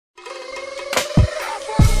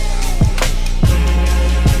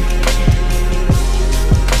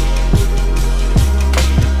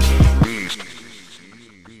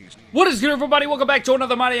What is good, everybody? Welcome back to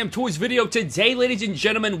another My Damn Toys video. Today, ladies and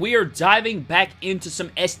gentlemen, we are diving back into some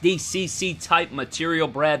SDCC type material,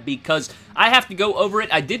 Brad, because I have to go over it.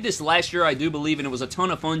 I did this last year, I do believe, and it was a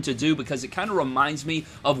ton of fun to do because it kind of reminds me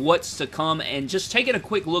of what's to come, and just taking a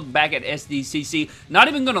quick look back at SDCC. Not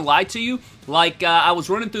even going to lie to you, like, I was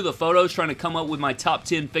running through the photos trying to come up with my top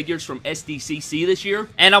 10 figures from SDCC this year,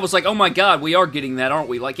 and I was like, oh my god, we are getting that, aren't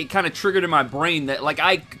we? Like, it kind of triggered in my brain that, like,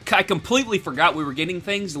 I completely forgot we were getting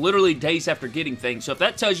things literally days after getting things. So if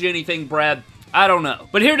that tells you anything, Brad, I don't know.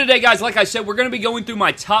 But here today, guys, like I said, we're going to be going through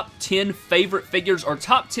my top 10 favorite figures, or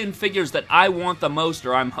top 10 figures that I want the most,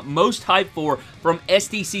 or I'm most hyped for from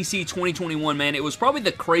SDCC 2021, man. It was probably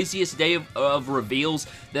the craziest day of reveals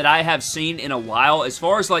that I have seen in a while, as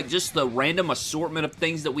far as, like, just the random assortment of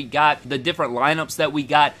things that we got, the different lineups that we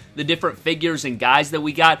got, the different figures and guys that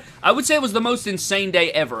we got. I would say it was the most insane day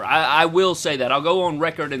ever. I will say that. I'll go on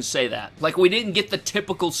record and say that. Like, we didn't get the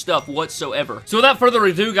typical stuff whatsoever. So without further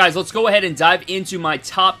ado, guys, let's go ahead and dive into my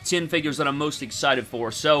top 10 figures that I'm most excited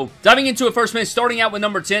for. So, diving into it first, man, starting out with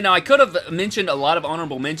number 10. Now, I could have mentioned a lot of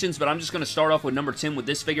honorable mentions, but I'm just going to start off with number 10 with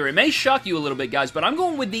this figure. It may shock you a little bit, guys, but I'm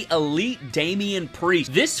going with the Elite Damian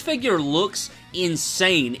Priest. This figure looks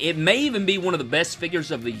insane. It may even be one of the best figures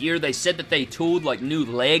of the year. They said that they tooled, like, new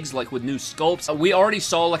legs, like, with new sculpts. We already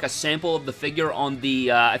saw, like, a sample of the figure on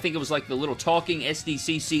the, I think it was, like, the little talking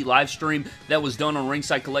SDCC live stream that was done on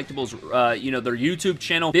Ringside Collectibles, you know, their YouTube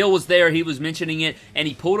channel. Bill was there. He was mentioning it, and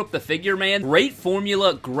he pulled up the figure, man. Great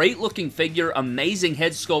formula, great looking figure, amazing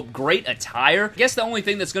head sculpt, great attire. I guess the only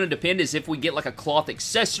thing that's going to depend is if we get, like, a cloth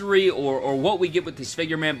accessory or what we get with this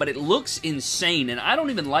figure, man, but it looks insane, and I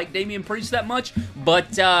don't even like Damian Priest that much,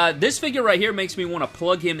 but this figure right here makes me want to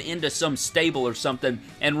plug him into some stable or something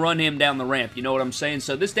and run him down the ramp, you know what I'm saying?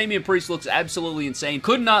 So this Damian Priest looks absolutely insane.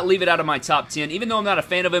 Could not leave it out of my top 10. Even though I'm not a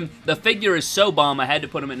fan of him, the figure is so bomb, I had to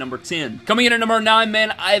put him at number 10. Coming in at number 9,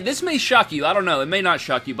 man, this may shock you. I don't know. It may not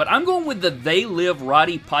shock you, but I'm going with the They Live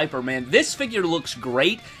Roddy Piper, man. This figure looks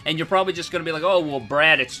great, and you're probably just going to be like, oh, well,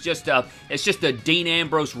 Brad, it's just a Dean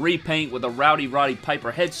Ambrose repaint with a Roddy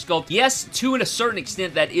Piper head sculpt. Yes, to a certain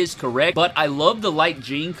extent, that is correct, but I love the light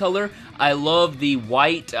jean color. I love the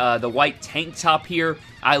white tank top here.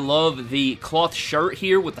 I love the cloth shirt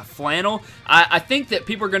here with the flannel. I think that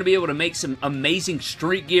people are going to be able to make some amazing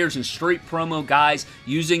street gears and street promo guys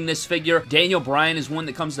using this figure. Daniel Bryan is one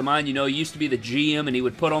that comes to mind. You know, he used to be the GM, and he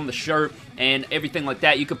would put on the shirt and everything like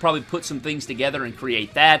that. You could probably put some things together and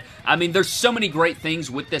create that. I mean, there's so many great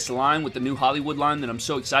things with this line, with the new Hollywood line, that I'm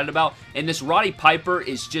so excited about. And this Roddy Piper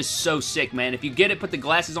is just so sick, man. If you get it, put the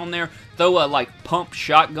glasses on there, throw a, like, pump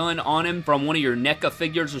shotgun on him from one of your NECA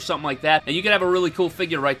figures or something like that, and you could have a really cool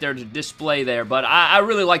figure right there to display there. But I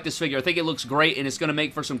really like this figure. I think it looks great, and it's going to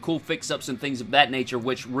make for some cool fix-ups and things of that nature,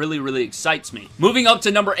 which really, really excites me. Moving up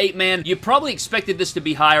to number 8, man, you probably expected this to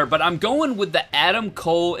be higher, but I'm going with the Adam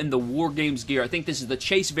Cole in the War Games gear. I think this is the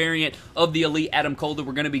Chase variant of the Elite Adam Cole that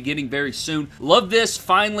we're going to be getting very soon. Love this,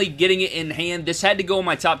 finally getting it in hand. This had to go in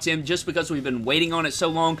my top 10 just because we've been waiting on it so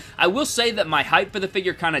long. I will say that my hype for the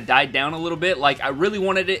figure kind of died down a little bit. Like, I really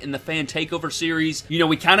wanted it in the Fan Takeover series. You know,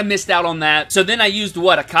 we kind of missed out on that. So then I used,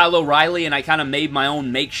 what, a Kyle O'Reilly, and I kind of made my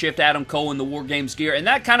own makeshift Adam Cole in the War Games gear, and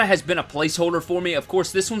that kind of has been a placeholder for me. Of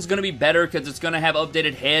course, this one's going to be better because it's going to have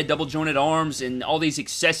updated head, double jointed arms, and all these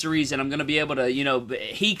accessories, and I'm going to be able to, you know,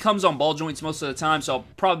 he comes on ball joints most of the time, so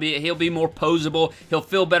he'll be more posable. He'll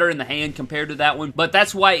feel better in the hand compared to that one, but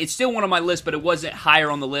that's why it's still one on my list, but it wasn't higher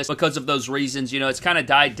on the list because of those reasons. You know, it's kind of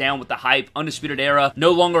died down with the hype. Undisputed Era,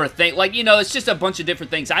 no longer a thing. Like, you know, it's just a bunch of different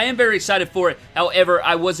things. I am very excited for it. However,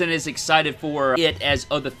 I wasn't as excited for it as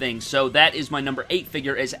other things. So that is my number 8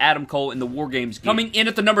 figure as Adam Cole in the War Games gear. Coming in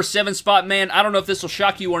at the number 7 spot, man, I don't know if this will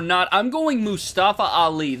shock you or not. I'm going Mustafa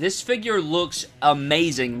Ali. This figure looks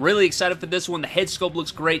amazing. Really excited for this one. The head sculpt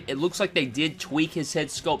looks great. It looks like they did tweak his head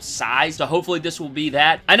sculpt size, so hopefully this will be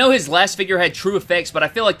that. I know his last figure had true effects, but I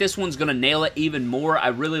feel like this one's going to nail it even more. I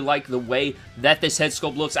really like the way that this head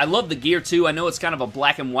sculpt looks. I love the gear too. I know it's kind of a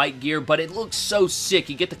black and white gear, but it looks so sick.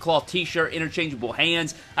 You get the cloth t-shirt, interchangeable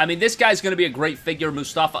hands. I mean, this guy's going to be a great figure,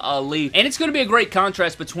 Mustafa Ali, and it's going to be a great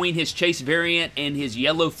contrast between his Chase variant and his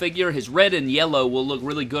yellow figure. His red and yellow will look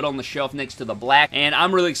really good on the shelf next to the black, and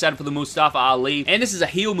I'm really excited for the Mustafa Ali. And this is a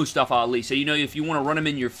heel Mustafa Ali, so you know, if you want to run him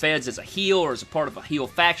in your feds as a heel or as a part of a heel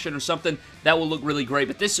faction or something, that will look really great.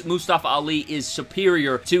 But this Mustafa Ali is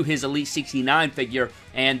superior to his Elite 69 figure,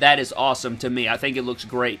 and that is awesome to me. I think it looks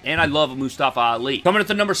great, and I love Mustafa Ali. Coming at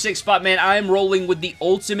the number 6 spot, man, I am rolling with the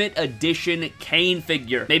Ultimate Edition Kane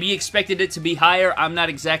figure. Maybe you expected it to be higher. I'm not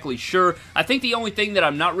exactly sure. I think the only thing that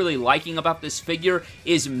I'm not really liking about this figure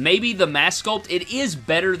is maybe the mask sculpt. It is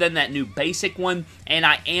better than that new basic one, and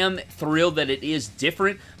I am thrilled that it is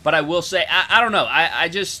different, but I will say, I don't know.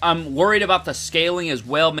 I'm worried about the scaling as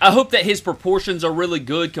well. I hope that his proportions are really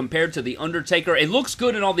good compared to The Undertaker. It looks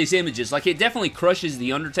good in all these images. Like, it definitely crushes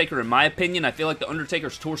The Undertaker in my opinion. I feel like The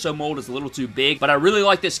Undertaker's torso mold is a little too big, but I really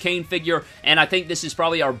like this Kane figure, and I think this is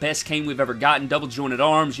probably our best Kane we've ever gotten. Double jointed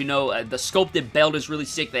arms, you know, the sculpted belt is really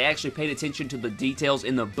sick. They actually paid attention to the details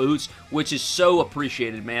in the boots, which is so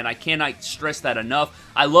appreciated, man. I cannot stress that enough.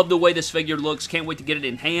 I love the way this figure looks. Can't wait to get it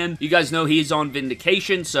in hand. You guys know he's on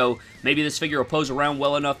Vindication, so maybe this figure will pose around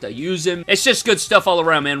well enough to use him. It's just good stuff all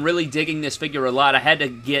around, man. Really digging this figure a lot. I had to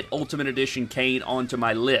get Ultimate Edition Kane onto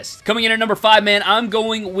my list. Coming in at number 5, man, I'm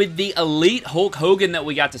going with the Elite Hulk Hogan that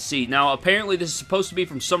we got to see. Now, apparently this is supposed to be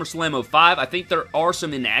from SummerSlam 05. I think there are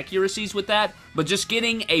some inaccuracies with that, but just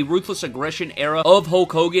getting a Ruthless Aggression era of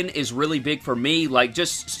Hulk Hogan is really big for me. Like,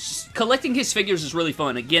 just collecting his figures is really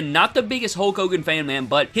fun. Again, not the biggest Hulk Hogan fan, man,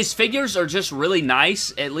 but his figures are just really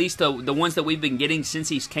nice, at least the ones that we've been getting since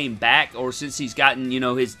he's came back, or since he's gotten, you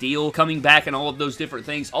know, his deal coming back and all of those different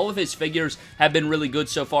things. All of his figures have been really good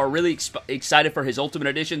so far. Really excited for his Ultimate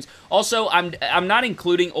Editions. Also, I'm not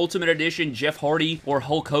including Ultimate Edition Jeff Hardy or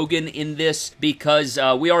Hulk Hogan in this because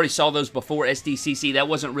we already saw those before SDCC. That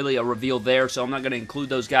wasn't really a reveal there, so I'm not going to include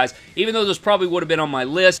those guys, even though those probably would have been on my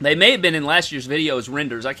list. They may have been in last year's video as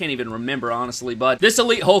renders. I can't even remember, honestly, but this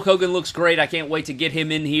Elite Hulk Hogan looks great. I can't wait to get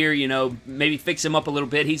him in here, you know, maybe fix him up a little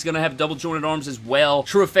bit. He's going to have double jointed arms as well.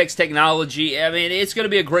 True Effects technology. I mean, it's going to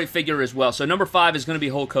be a great figure as well. So number 5 is going to be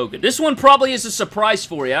Hulk Hogan. This one probably is a surprise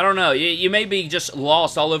for you. I don't know. You may be just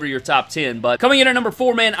lost all over your top 10, but coming in at number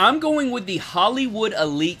 4, man, I'm going with the Hollywood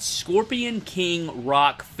Elite Scorpion King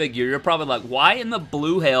Rock figure. You're probably like, why in the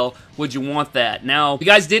blue hell would you want that? Now, if you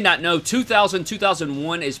guys did not know, 2000,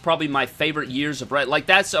 2001 is probably my favorite years of wrestling. Like,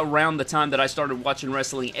 that's around the time that I started watching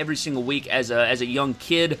wrestling every single week as a young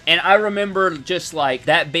kid, and I remember just like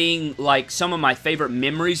that being like some of my favorite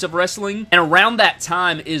memories of wrestling. And around that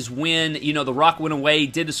time is when, you know, The Rock went away,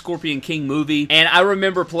 did the Scorpion King movie, and I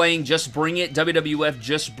remember playing Just Bring It, WWF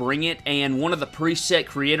Just Bring It, and one of the preset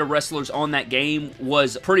creator wrestlers on that game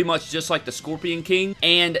was pretty much just like the Scorpion King.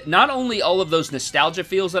 And not only all of those nostalgia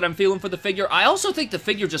feels that I'm feeling for the figure, I also think the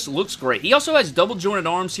figure just looks great. He also has double jointed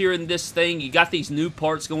arms here in this thing. You got these new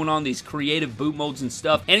parts going on, these creative boot molds and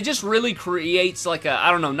stuff, and it just really creates like a,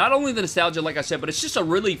 I don't know, not only the nostalgia like I said, but it's just a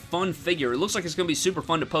really fun figure. It looks like it's going to be super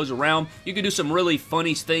fun to pose around. You can do some really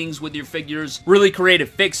funny things with your figures, really creative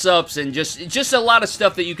fix-ups, and just a lot of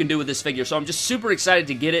stuff that you can do with this figure, so I'm just super excited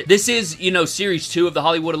to get it. This is, you know, Series 2 of the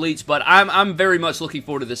Hollywood Elites, but I'm very much looking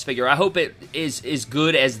forward to this figure. I hope it is as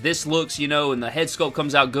good as this looks, you know, and the head sculpt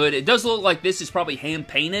comes out good. It does look like this is probably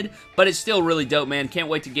hand-painted, but it's still really dope, man. Can't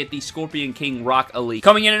wait to get the Scorpion King Rock Elite.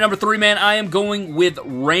 Coming in at number 3, man, I am going with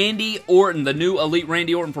Randy Orton, the new Elite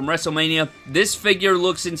Randy Orton from WrestleMania. This figure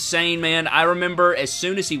looks insane, man. I remember as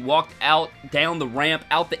soon as he walked out down the ramp,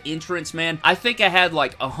 out the entrance, man, I think I had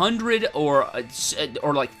like 100 or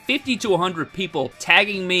like 50 to 100 people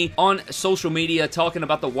tagging me on social media talking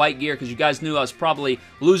about the white gear, because you guys knew I was probably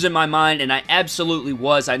losing my mind, and I absolutely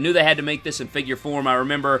was. I knew they had to make this in figure form. I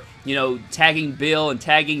remember, you know, tagging Bill and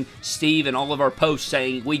tagging Steve in all of our posts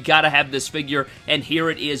saying, we gotta have this figure, and here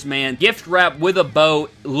it is, man. Gift wrap with a bow.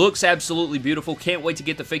 Looks absolutely beautiful. Can't wait to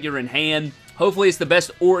get the figure in hand. Hopefully it's the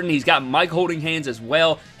best Orton. He's got mic holding hands as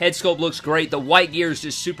well. Head sculpt looks great. The white gear is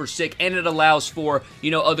just super sick, and it allows for,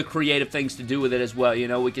 you know, other creative things to do with it as well. You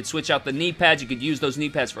know, we could switch out the knee pads. You could use those knee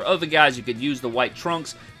pads for other guys. You could use the white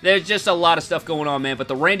trunks. There's just a lot of stuff going on, man, but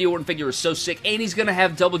the Randy Orton figure is so sick, and he's gonna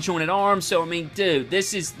have double jointed arms, so I mean, dude,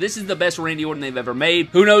 this is the best Randy Orton they've ever made.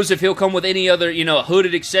 Who knows if he'll come with any other, you know,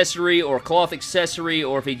 hooded accessory or cloth accessory,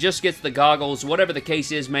 or if he just gets the goggles. Whatever the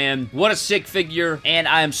case is, man, what a sick figure, and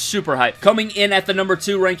I am super hyped. Coming in at the number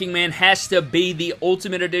 2 ranking, man, has to be the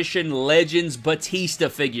Ultimate Edition Legends Batista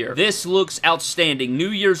figure. This looks outstanding. New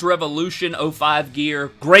Year's Revolution 05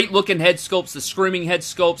 gear, great looking head sculpts, the screaming head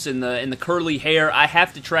sculpts and the curly hair. I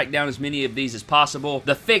have to track down as many of these as possible.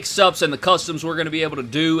 The fix-ups and the customs we're going to be able to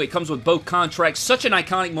do. It comes with both contracts. Such an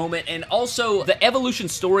iconic moment. And also the evolution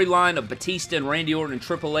storyline of Batista and Randy Orton and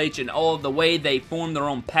Triple H, and all of the way they formed their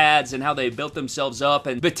own paths and how they built themselves up.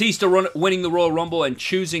 And Batista winning the Royal Rumble and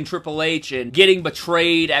choosing Triple H match and getting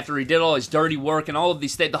betrayed after he did all his dirty work and all of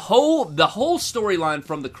these things. The whole storyline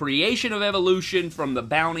from the creation of Evolution, from the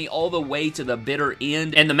bounty, all the way to the bitter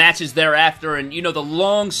end, and the matches thereafter, and, you know, the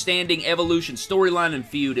long-standing Evolution storyline and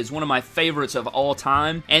feud is one of my favorites of all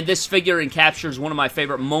time, and this figure encaptures one of my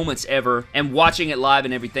favorite moments ever, and watching it live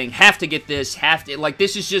and everything, have to get this, like,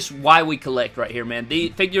 this is just why we collect right here, man. The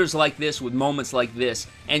figures like this with moments like this,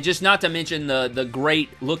 and just not to mention the great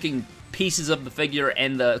looking pieces of the figure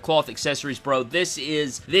and the cloth accessories, bro. This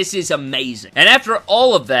is amazing. And after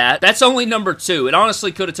all of that, that's only number 2. It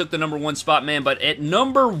honestly could have took the number 1 spot, man, but at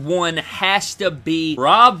number 1 has to be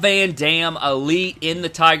Rob Van Dam Elite in the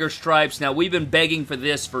Tiger Stripes. Now, we've been begging for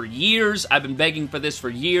this for years. I've been begging for this for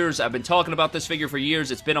years. I've been talking about this figure for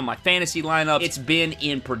years. It's been on my fantasy lineup. It's been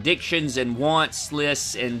in predictions and wants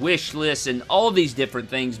lists and wish lists and all these different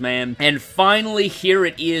things, man. And finally, here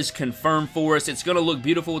it is confirmed for us. It's going to look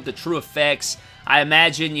beautiful with the true effects. I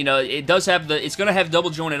imagine, you know, it's going to have double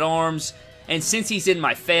jointed arms, and since he's in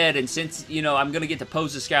my Fed, and since, you know, I'm going to get to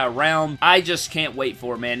pose this guy around, I just can't wait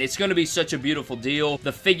for it, man. It's going to be such a beautiful deal.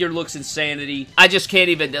 The figure looks insanity. I just can't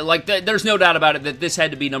even, like, there's no doubt about it that this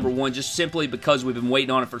had to be number 1, just simply because we've been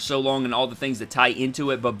waiting on it for so long and all the things that tie into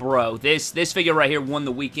it. But, bro, this figure right here won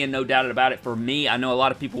the weekend, no doubt about it, for me. I know a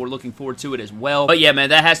lot of people were looking forward to it as well. But, yeah, man,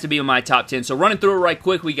 that has to be in my top 10. So, running through it right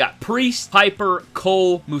quick, we got Priest, Piper,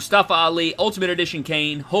 Cole, Mustafa Ali, Ultimate Edition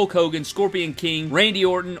Kane, Hulk Hogan, Scorpion King, Randy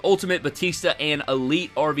Orton, Ultimate Batista, and Elite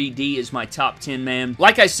RVD is my top 10, man.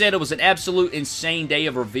 Like I said, it was an absolute insane day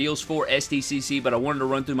of reveals for Sdcc, but I wanted to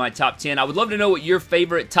run through my top 10. I would love to know what your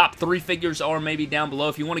favorite top 3 figures are, maybe down below.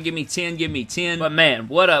 If you want to give me 10, give me 10. But man,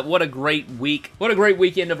 what a great week. What a great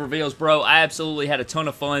weekend of reveals, bro. I absolutely had a ton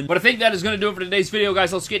of fun. But I think that is going to do it for today's video,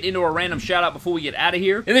 guys. Let's get into a random shout-out before we get out of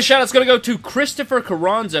here. And this shout-out's going to go to Christopher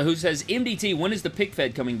Carranza, who says, MDT, when is the pick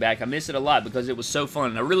fed coming back? I miss it a lot because it was so fun.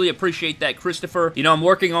 And I really appreciate that, Christopher. You know, I'm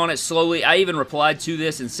working on it slowly. I even replied to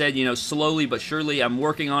this and said, you know, slowly but surely, I'm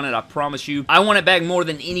working on it. I promise you. I want it back more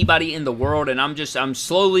than anybody in the world, and I'm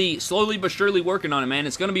slowly but surely working on it, man.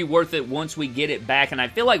 It's going to be worth it once we get it back, and I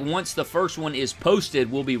feel like once the first one is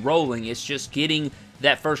posted, we'll be rolling. It's just getting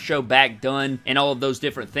that first show back done and all of those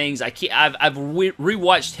different things. I've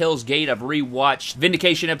rewatched Hell's Gate. I've rewatched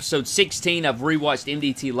Vindication episode 16. I've rewatched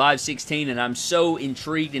MDT Live 16, and I'm so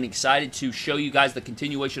intrigued and excited to show you guys the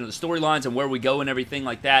continuation of the storylines and where we go and everything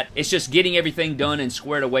like that. It's just getting everything done and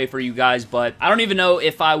squared away for you guys, but I don't even know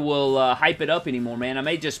if I will hype it up anymore, man. I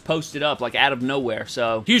may just post it up like out of nowhere.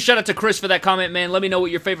 So huge shout out to Chris for that comment, man. Let me know what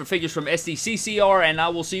your favorite figures from Sdcc are, and I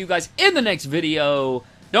will see you guys in the next video.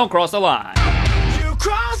 Don't cross the line.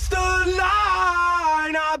 Cross the line.